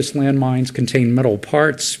earliest landmines contain metal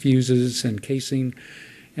parts, fuses, and casing.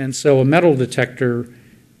 And so a metal detector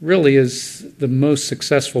really is the most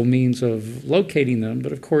successful means of locating them,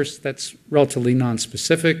 but of course that's relatively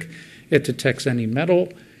nonspecific. It detects any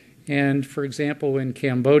metal. And for example, in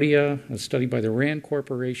Cambodia, a study by the RAND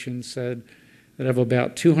Corporation said that of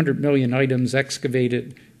about 200 million items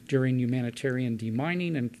excavated during humanitarian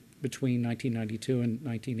demining and between 1992 and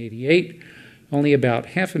 1988, only about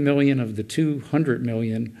 500,000 of the 200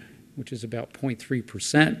 million, which is about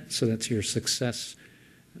 0.3%, so that's your success.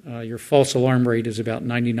 Your false alarm rate is about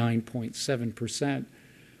 99.7%.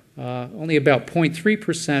 Only about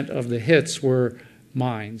 0.3% of the hits were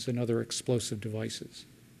mines and other explosive devices.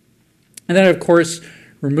 And then, of course,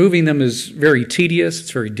 removing them is very tedious,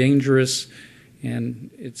 it's very dangerous, and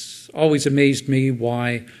it's always amazed me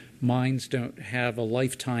why mines don't have a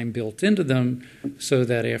lifetime built into them so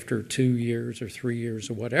that after 2 years or 3 years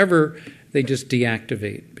or whatever, they just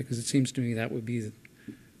deactivate, because it seems to me that would be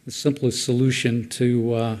the simplest solution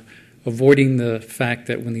to avoiding the fact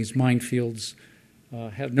that when these minefields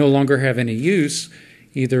no longer have any use,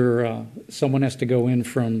 either someone has to go in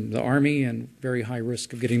from the Army and very high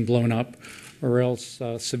risk of getting blown up, or else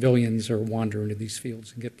civilians are wander into these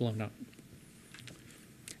fields and get blown up.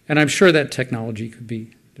 And I'm sure that technology could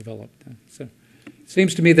be developed. So it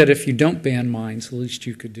seems to me that if you don't ban mines, the least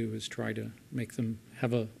you could do is try to make them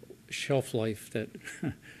have a shelf life that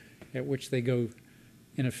at which they go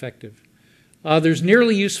ineffective. There's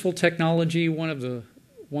nearly useful technology. One of the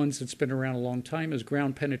ones that's been around a long time is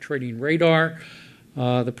ground-penetrating radar.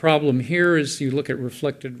 The problem here is you look at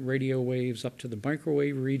reflected radio waves up to the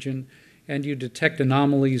microwave region, and you detect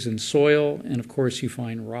anomalies in soil, and of course you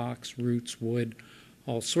find rocks, roots, wood,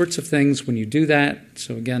 all sorts of things when you do that.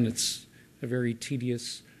 So again, it's a very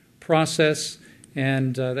tedious process,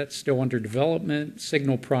 and that's still under development.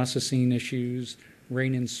 Signal processing issues,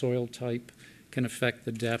 rain and soil type can affect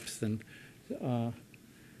the depth, and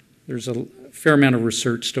there's a fair amount of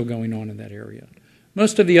research still going on in that area.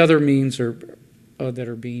 Most of the other means that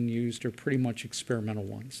are being used are pretty much experimental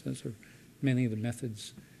ones. Those are many of the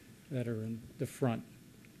methods that are in the front.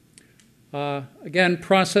 Again,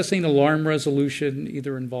 processing alarm resolution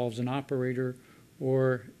either involves an operator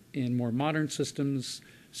or in more modern systems,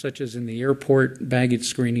 such as in the airport baggage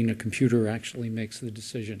screening, a computer actually makes the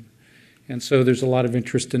decision. And so there's a lot of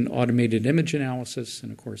interest in automated image analysis,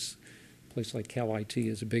 and of course, a place like Cal IT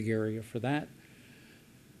is a big area for that.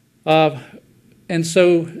 And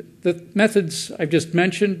so the methods I've just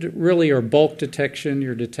mentioned really are bulk detection.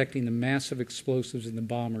 You're detecting the massive explosives in the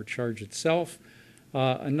bomb or charge itself.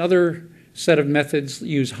 Another set of methods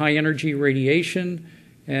use high-energy radiation,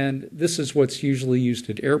 and this is what's usually used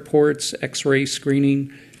at airports, X-ray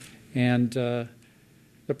screening. And the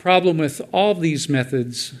problem with all of these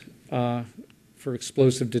methods for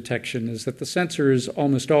explosive detection is that the sensor is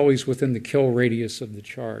almost always within the kill radius of the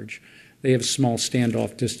charge. They have small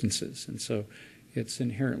standoff distances, and so it's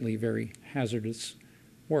inherently very hazardous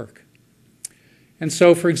work. And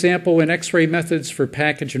so, for example, in X-ray methods for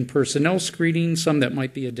package and personnel screening, some that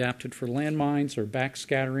might be adapted for landmines or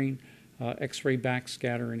backscattering, X-ray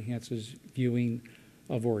backscatter enhances viewing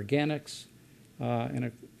of organics, and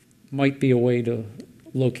it might be a way to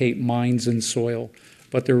locate mines in soil,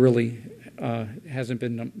 but there really hasn't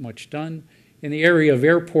been much done. In the area of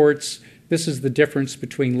airports, this is the difference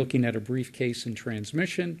between looking at a briefcase and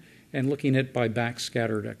transmission and looking at by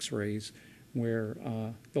backscattered X-rays, where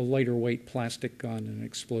the lighter weight plastic gun and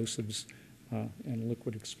explosives and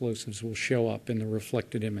liquid explosives will show up in the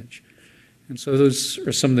reflected image. And so those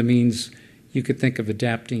are some of the means you could think of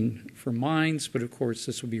adapting for mines, but of course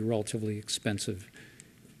this would be relatively expensive.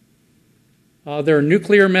 There are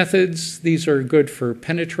nuclear methods. These are good for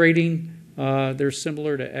penetrating. They're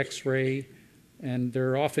similar to X-ray, and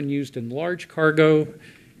they're often used in large cargo,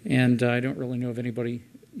 and I don't really know of anybody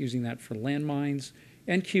using that for landmines.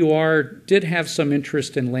 NQR did have some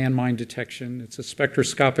interest in landmine detection. It's a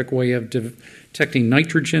spectroscopic way of detecting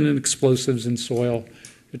nitrogen and explosives in soil.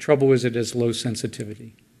 The trouble is it has low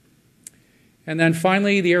sensitivity. And then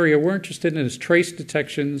finally, the area we're interested in is trace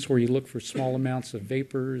detections, where you look for small amounts of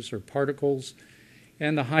vapors or particles.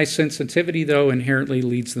 And the high sensitivity, though, inherently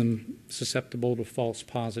leads them susceptible to false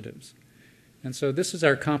positives. And so this is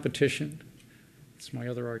our competition. It's my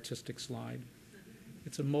other artistic slide.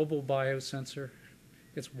 It's a mobile biosensor.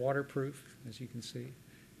 It's waterproof, as you can see.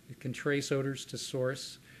 It can trace odors to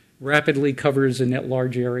source, rapidly covers a net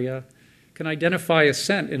large area, can identify a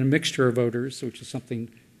scent in a mixture of odors, which is something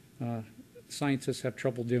scientists have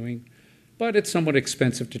trouble doing, but it's somewhat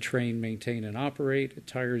expensive to train, maintain, and operate. It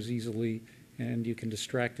tires easily, and you can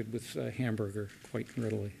distract it with a hamburger quite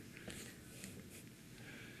readily.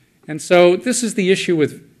 And so this is the issue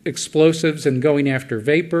with explosives and going after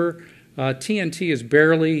vapor. TNT is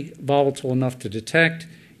barely volatile enough to detect,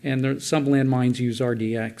 and some landmines use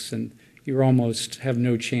RDX, and you almost have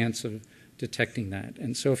no chance of detecting that.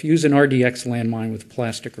 And so if you use an RDX landmine with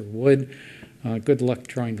plastic or wood, good luck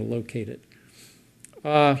trying to locate it.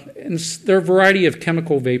 And there are a variety of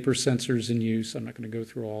chemical vapor sensors in use. I'm not going to go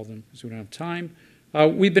through all of them because we don't have time.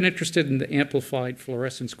 We've been interested in the amplified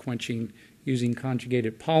fluorescence quenching using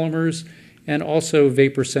conjugated polymers, and also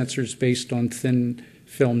vapor sensors based on thin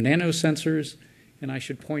film nanosensors. And I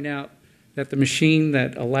should point out that the machine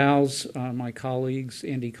that allows my colleagues,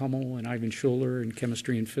 Andy Kummel and Ivan Schuler in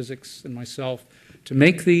chemistry and physics and myself, to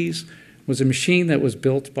make these was a machine that was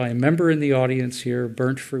built by a member in the audience here,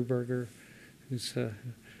 Bernd Fruberger, who's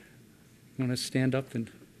going to stand up and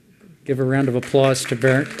give a round of applause to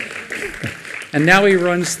Bernd. And now he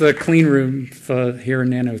runs the clean room here in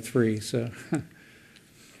Nano 3.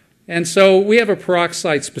 And so we have a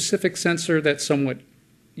peroxide-specific sensor that's somewhat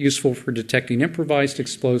useful for detecting improvised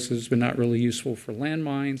explosives, but not really useful for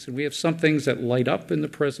landmines. And we have some things that light up in the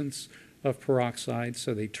presence of peroxide,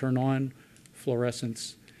 so they turn on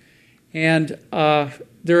fluorescence. And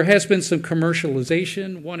there has been some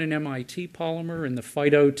commercialization, one in MIT polymer and the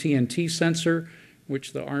Phyto TNT sensor,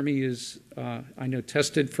 which the Army is, I know,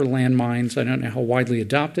 tested for landmines. I don't know how widely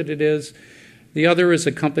adopted it is. The other is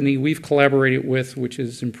a company we've collaborated with, which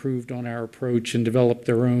has improved on our approach and developed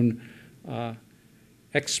their own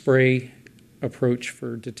X-ray approach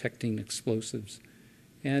for detecting explosives.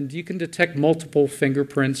 And you can detect multiple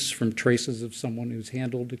fingerprints from traces of someone who's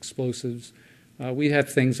handled explosives. We have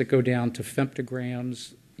things that go down to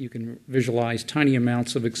femtograms. You can visualize tiny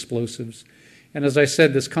amounts of explosives. And as I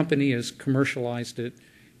said, this company has commercialized it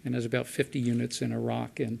and has about 50 units in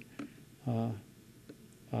Iraq and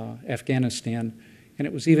Afghanistan. And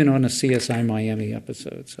it was even on a CSI Miami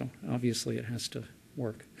episode, so obviously it has to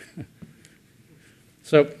work.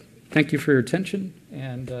 So thank you for your attention,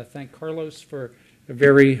 and thank Carlos for a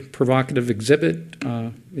very provocative exhibit.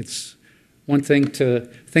 It's one thing to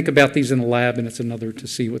think about these in the lab, and it's another to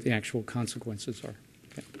see what the actual consequences are.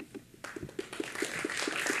 Okay.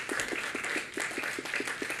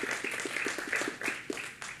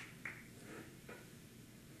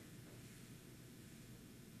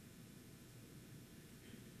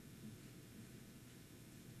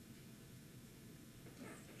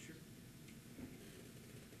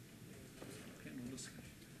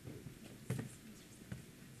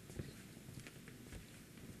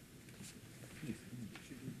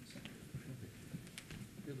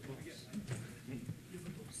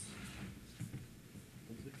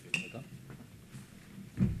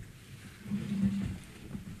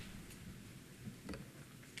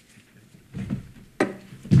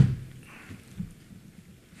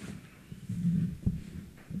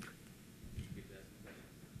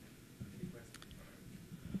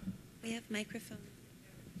 We have microphone.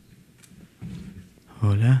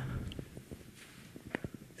 Hola.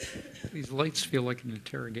 These lights feel like an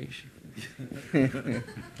interrogation.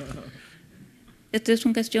 Esta es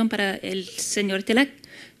una cuestión para el señor Tilak.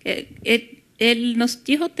 Él nos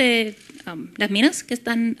dijo de las minas que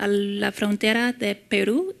están a la frontera de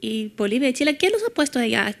Perú y Bolivia y Chile. ¿Quién los ha puesto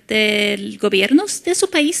allá? ¿Del gobierno de esos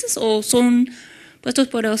países o son puestos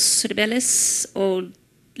por los rebeldes o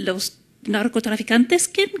los narcotraficantes?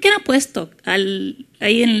 ¿Quién ha puesto ahí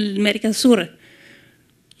en América del Sur?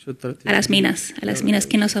 A las minas.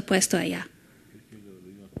 ¿Quién nos ha puesto allá?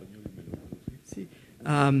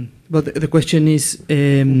 But the question is,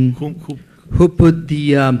 who put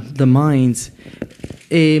the mines?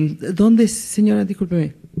 ¿Dónde, señora?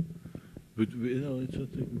 Discúlpeme.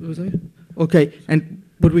 Okay, and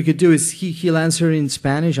what we could do is he'll answer in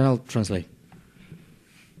Spanish and I'll translate.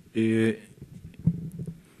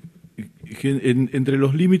 Entre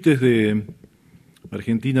los límites de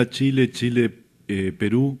Argentina, Chile,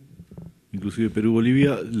 Perú, inclusive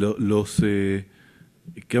Perú-Bolivia, los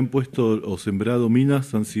que han puesto o sembrado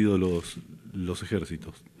minas han sido los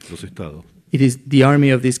ejércitos, los estados. It is the army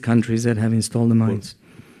of these countries that have installed the mines.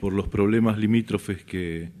 Por los problemas limítrofes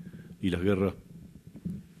y las guerras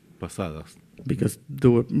pasadas. Because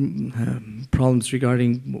there were problems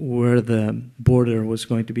regarding where the border was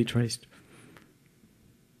going to be traced.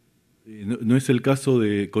 No es el caso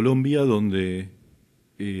de Colombia, donde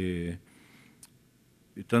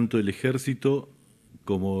tanto el ejército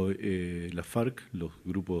como la FARC, los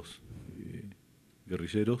grupos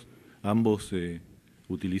guerrilleros, ambos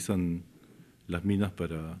utilizan las minas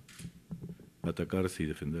para atacarse y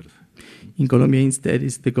defenderse. In Colombia, instead,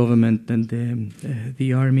 it's the government and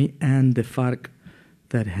the army and the FARC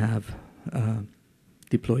that have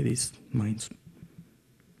deployed these mines.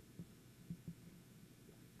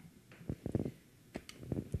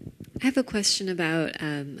 I have a question about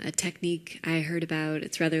a technique I heard about.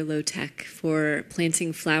 It's rather low tech for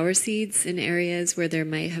planting flower seeds in areas where there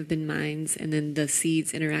might have been mines, and then the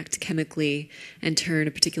seeds interact chemically and turn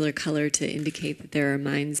a particular color to indicate that there are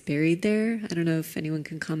mines buried there. I don't know if anyone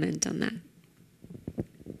can comment on that.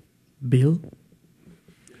 Bill?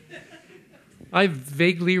 I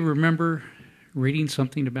vaguely remember reading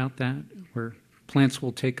something about that, where plants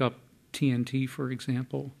will take up TNT, for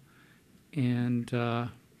example, and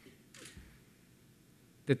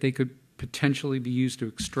that they could potentially be used to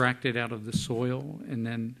extract it out of the soil, and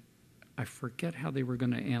then I forget how they were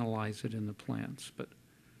going to analyze it in the plants, but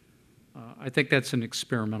I think that's an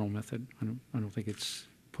experimental method. I don't think it's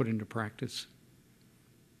put into practice.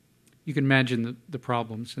 You can imagine the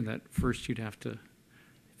problems in that first you'd have to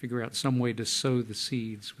figure out some way to sow the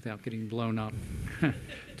seeds without getting blown up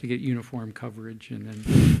to get uniform coverage, and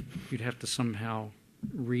then you'd have to somehow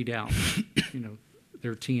read out,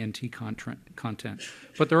 their TNT content.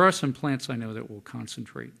 But there are some plants I know that will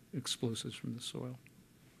concentrate explosives from the soil.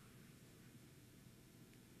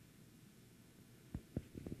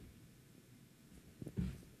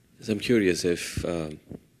 So I'm curious if,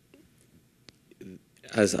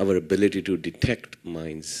 as our ability to detect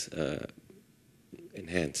mines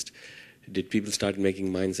enhanced, did people start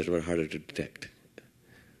making mines that were harder to detect?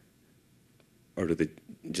 or do they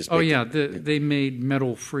just? Oh make yeah, it- they made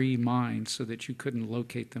metal-free mines so that you couldn't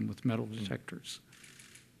locate them with metal detectors.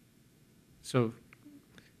 So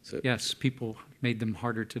yes, people made them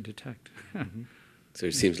harder to detect. So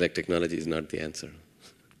it seems like technology is not the answer.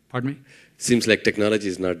 Pardon me? Seems like technology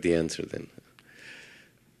is not the answer then.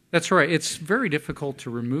 That's right. It's very difficult to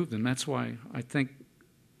remove them. That's why I think,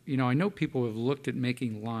 I know people have looked at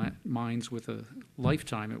making mines with a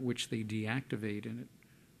lifetime at which they deactivate, and it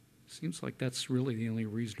seems like that's really the only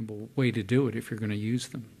reasonable way to do it if you're going to use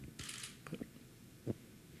them.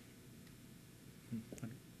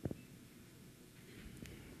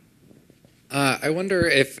 I wonder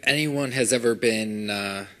if anyone has ever been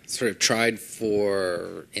sort of tried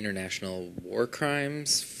for international war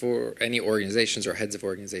crimes. For any organizations or heads of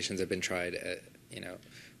organizations have been tried,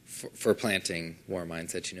 for planting war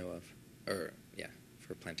mines that you know of, or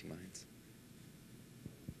for planting mines.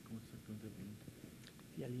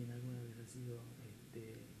 ¿Y alguien alguna vez ha sido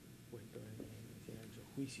puesto en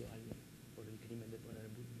juicio a alguien por el crimen de poner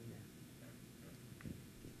mina?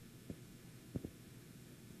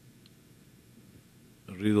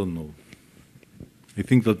 I really don't know. I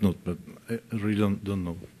think that not, but I really don't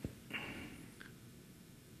know.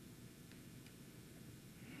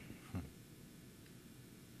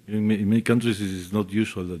 In many countries, it is not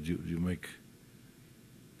usual that you make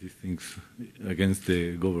these things against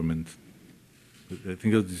the government. But I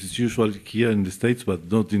think that this is usual here in the States,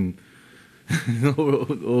 but not in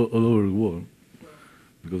all over the world,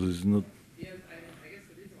 because it's not. Yeah, I guess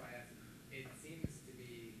the reason why I asked, it seems to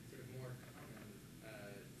be sort of more common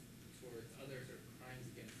towards other sort of crimes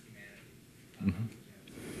against humanity.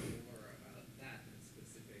 More about that than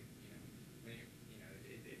specific.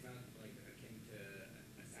 It's not like akin to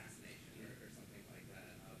assassination or something like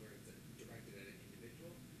that, where it's directed at an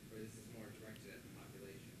individual, or this is more directed at the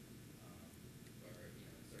population, or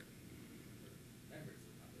certain members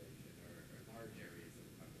of the population, or large areas of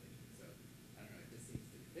the population. So I don't know. It just seems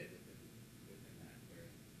to fit within that, where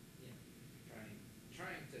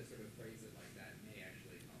trying to sort of phrase it like that may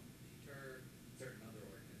actually help deter certain other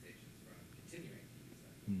organizations from continuing to use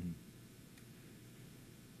that. Mm-hmm.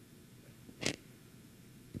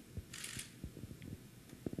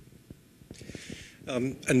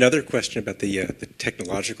 Another question about the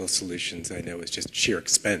technological solutions, I know, is just sheer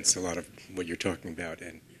expense, a lot of what you're talking about,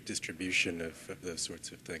 and distribution of those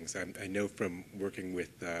sorts of things. I know from working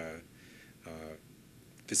with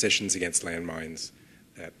physicians against landmines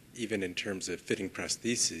that even in terms of fitting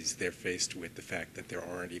prostheses, they're faced with the fact that there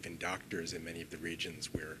aren't even doctors in many of the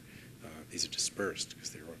regions where these are dispersed,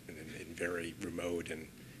 because they're often in very remote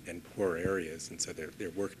and poor areas, and so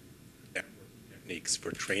they're working techniques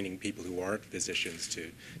for training people who aren't physicians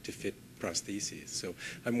to fit prostheses. So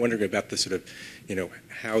I'm wondering about the sort of,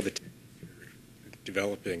 how the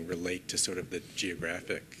developing relate to sort of the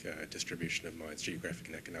geographic distribution of mines, geographic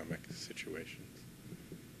and economic situations.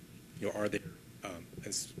 Are they,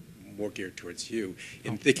 as more geared towards you,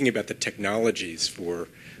 in thinking about the technologies for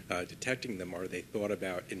detecting them, are they thought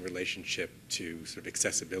about in relationship to sort of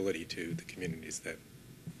accessibility to the communities that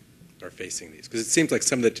are facing these? Because it seems like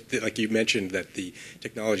some of the, like you mentioned, that the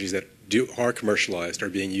technologies that are commercialized are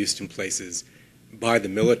being used in places by the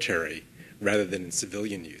military rather than in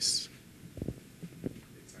civilian use.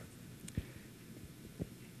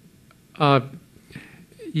 I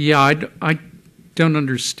don't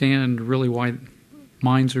understand really why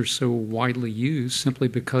mines are so widely used, simply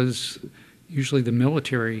because usually the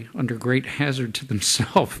military, under great hazard to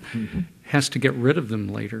themselves, has to get rid of them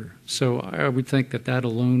later. So I would think that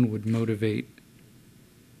alone would motivate,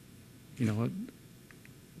 a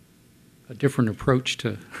different approach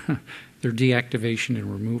to their deactivation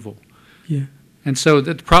and removal. Yeah. And so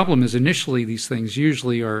the problem is, initially these things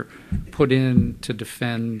usually are put in to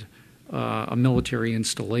defend a military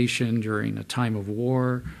installation during a time of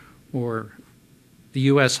war, or the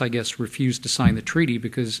U.S., I guess, refused to sign the treaty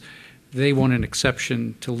because they want an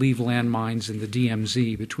exception to leave landmines in the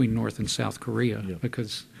DMZ between North and South Korea,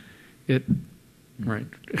 because right.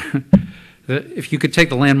 If you could take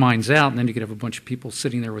the landmines out, and then you could have a bunch of people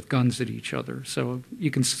sitting there with guns at each other. So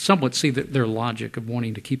you can somewhat see their logic of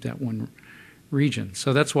wanting to keep that one region.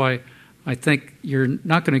 So that's why I think you're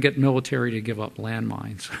not going to get military to give up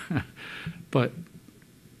landmines. But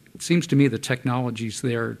it seems to me the technology's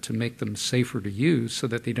there to make them safer to use, so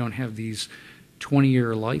that they don't have these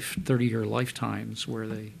 20-year life, 30-year lifetimes where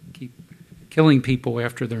they keep killing people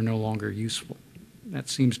after they're no longer useful. That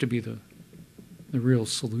seems to be the real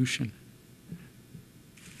solution.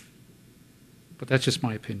 But that's just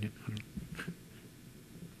my opinion.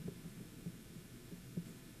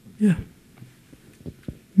 Yeah.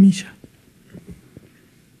 Misha.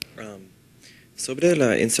 Sobre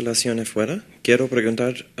la instalación afuera, quiero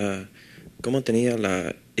preguntar cómo tenía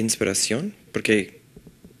la inspiración, porque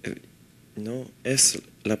no es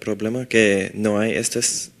el problema que no hay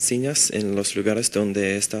estas señas en los lugares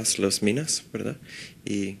donde están las minas, ¿verdad?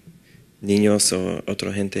 Y niños o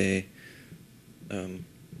otra gente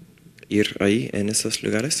ir ahí en esos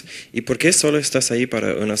lugares. ¿Y por qué solo estás ahí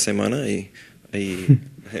para una semana?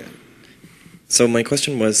 So my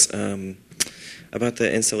question was about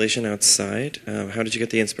the installation outside. How did you get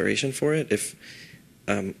the inspiration for it? If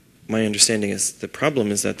my understanding is the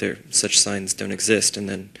problem is that such signs don't exist, and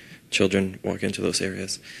then children walk into those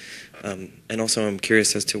areas. And also, I'm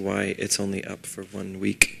curious as to why it's only up for 1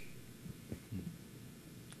 week.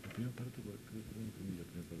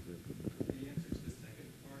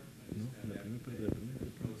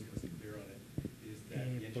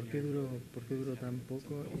 ¿Por qué duró tan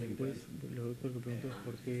poco? Y después lo otro que pregunto es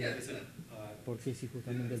por qué si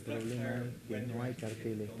justamente el problema es que no hay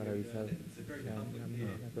carteles para avisar la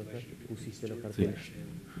mina total, pusiste los carteles.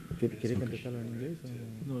 ¿Querés contestarlo en inglés?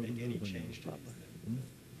 O?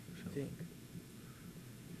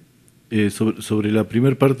 No. Sobre la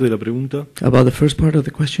primera parte de la pregunta. About the first part of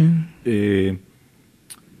the question.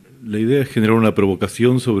 La idea es generar una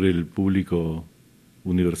provocación sobre el público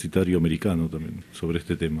universitario americano también sobre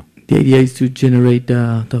este tema. The idea is to generate,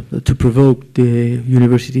 to provoke the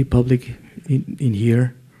university public in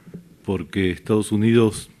here. Porque Estados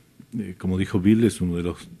Unidos, como dijo Bill, es uno de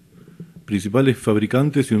los principales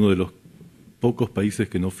fabricantes y uno de los pocos países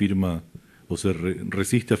que no firma o se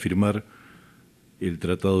resiste a firmar el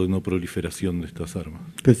Tratado de No Proliferación de estas armas.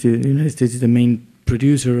 Because the United States is the main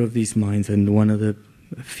producer of these mines and one of the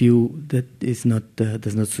few that is not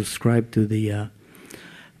does not subscribe to the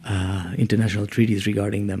international treaties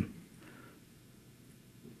regarding them.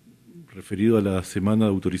 Referido a la semana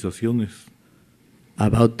de autorizaciones.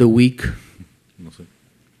 About the week. No sé.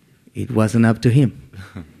 It wasn't up to him.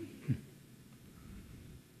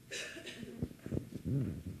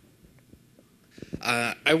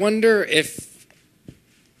 I wonder if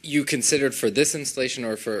you considered for this installation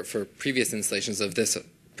or for previous installations of this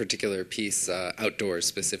particular piece outdoors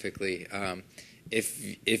specifically,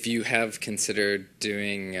 if you have considered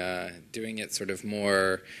doing it sort of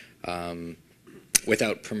more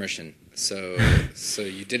without permission, so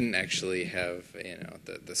you didn't actually have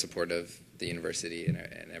the support of the university and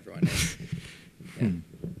everyone. Yeah.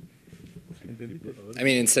 I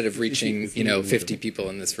mean, instead of reaching 50 people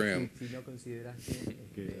in this room. Si no consideraste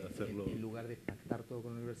en lugar de pactar todo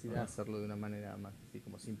con la universidad, hacerlo de una manera más así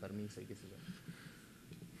como sin permiso y qué sé yo.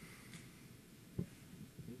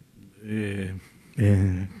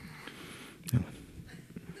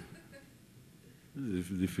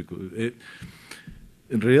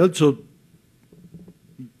 En realidad yo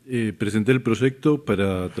presenté el proyecto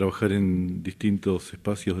para trabajar en distintos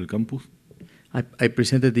espacios del campus. I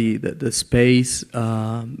presented the space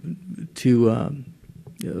to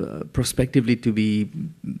prospectively to be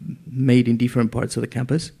made in different parts of the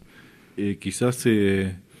campus. Quizás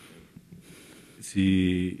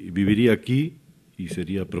si viviría aquí y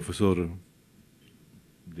sería profesor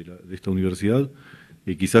de esta universidad,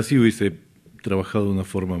 quizás si hubiese trabajado de una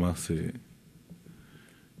forma más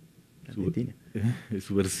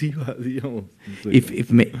subversiva, digamos.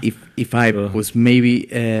 If I was maybe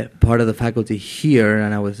part of the faculty here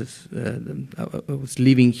and I was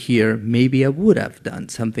living here, maybe I would have done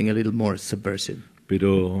something a little more subversive.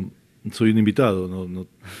 Pero soy un invitado, no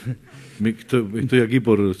estoy aquí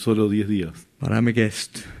por solo 10 días. But I'm a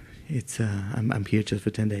guest. I'm here just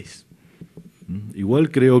for 10 days.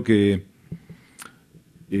 Igual creo que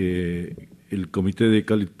el comité de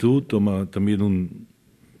Cali 2 toma también un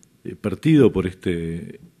partido por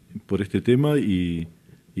este tema y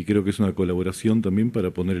creo que es una colaboración también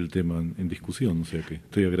para poner el tema en discusión, o sea que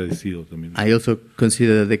estoy agradecido también. I also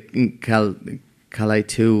consider that the Cali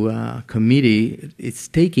 2 committee is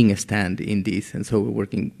taking a stand in this, and so we're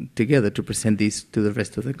working together to present this to the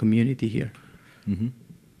rest of the community here. Uh-huh.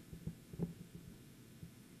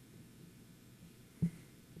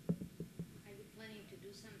 Are you planning to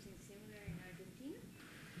do something similar in Argentina?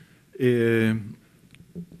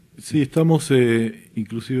 Sí, estamos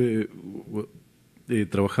inclusive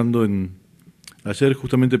trabajando ayer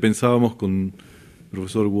justamente pensábamos con el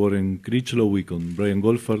profesor Warren Critchlow y con Brian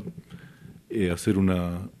Goldfarb hacer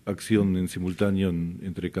una acción en simultáneo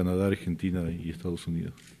entre Canadá, Argentina y Estados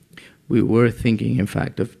Unidos. We were thinking, in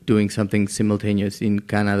fact, of doing something simultaneous in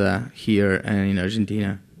Canada, here, and in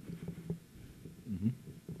Argentina,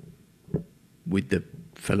 with the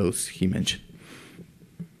fellows he mentioned.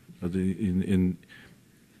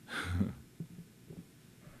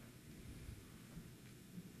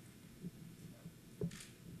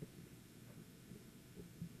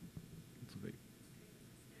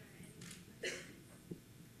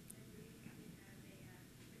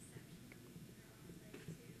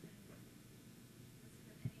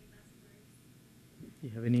 You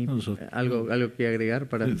have any, Also, algo que agregar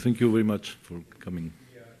para? Thank you very much for coming.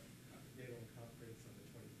 The Naval Conference on the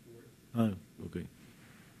 24th. Okay.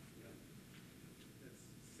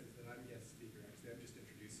 Since that I'm guest speaker, actually, I'm just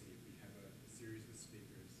introducing you. We have a series of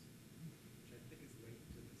speakers, which I think is linked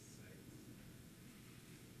to the site.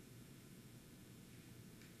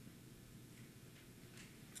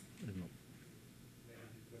 No. Then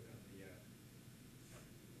if you click on the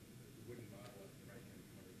wooden model at the right-hand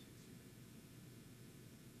corner, it takes you.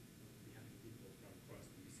 We have people from across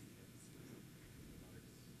the UC campuses and others.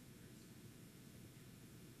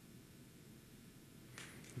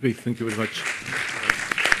 Okay, thank you very much.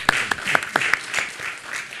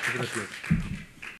 Gracias.